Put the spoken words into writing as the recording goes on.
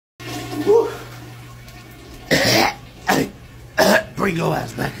Hey, bring your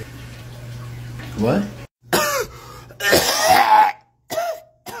ass back here. What?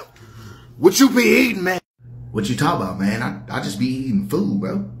 What you be eating, man? What you talking about, man? I just be eating food,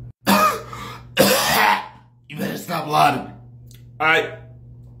 bro. You better stop lying to me. Alright?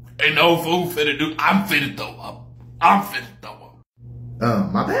 Ain't no food finna do. I'm finna throw up. I'm finna throw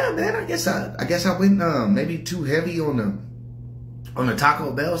up. My bad, man. I guess I went maybe too heavy on the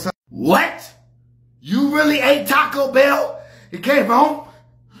Taco Bell side. What? You really ate Taco Bell? It came home?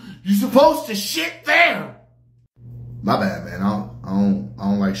 You supposed to shit there. My bad, man. I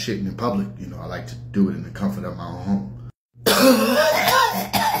don't like shitting in public. You know, I like to do it in the comfort of my own home.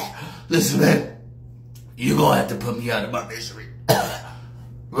 Listen, man. You gonna have to put me out of my misery.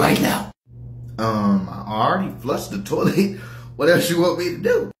 Right now. I already flushed the toilet. What else you want me to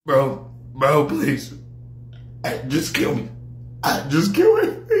do? Bro, please. Just kill me. Just kill me.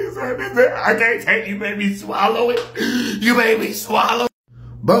 I can't take you. Made me swallow it. You made me swallow.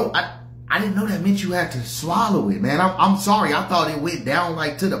 Bro, I didn't know that meant you had to swallow it, man. I'm sorry. I thought it went down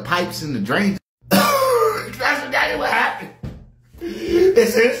like to the pipes and the drains. That's exactly what happened.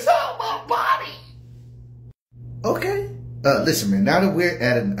 It's inside my body. Okay. Listen, man, now that we're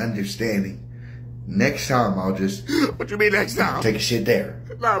at an understanding, next time I'll just... What you mean next time? Take a shit there.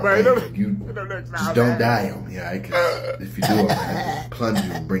 Nah, man. Okay? You just don't die on me, all right? 'Cause if you do, I'm gonna have to plunge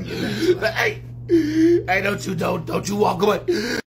you and bring you back. Hey, don't you walk away.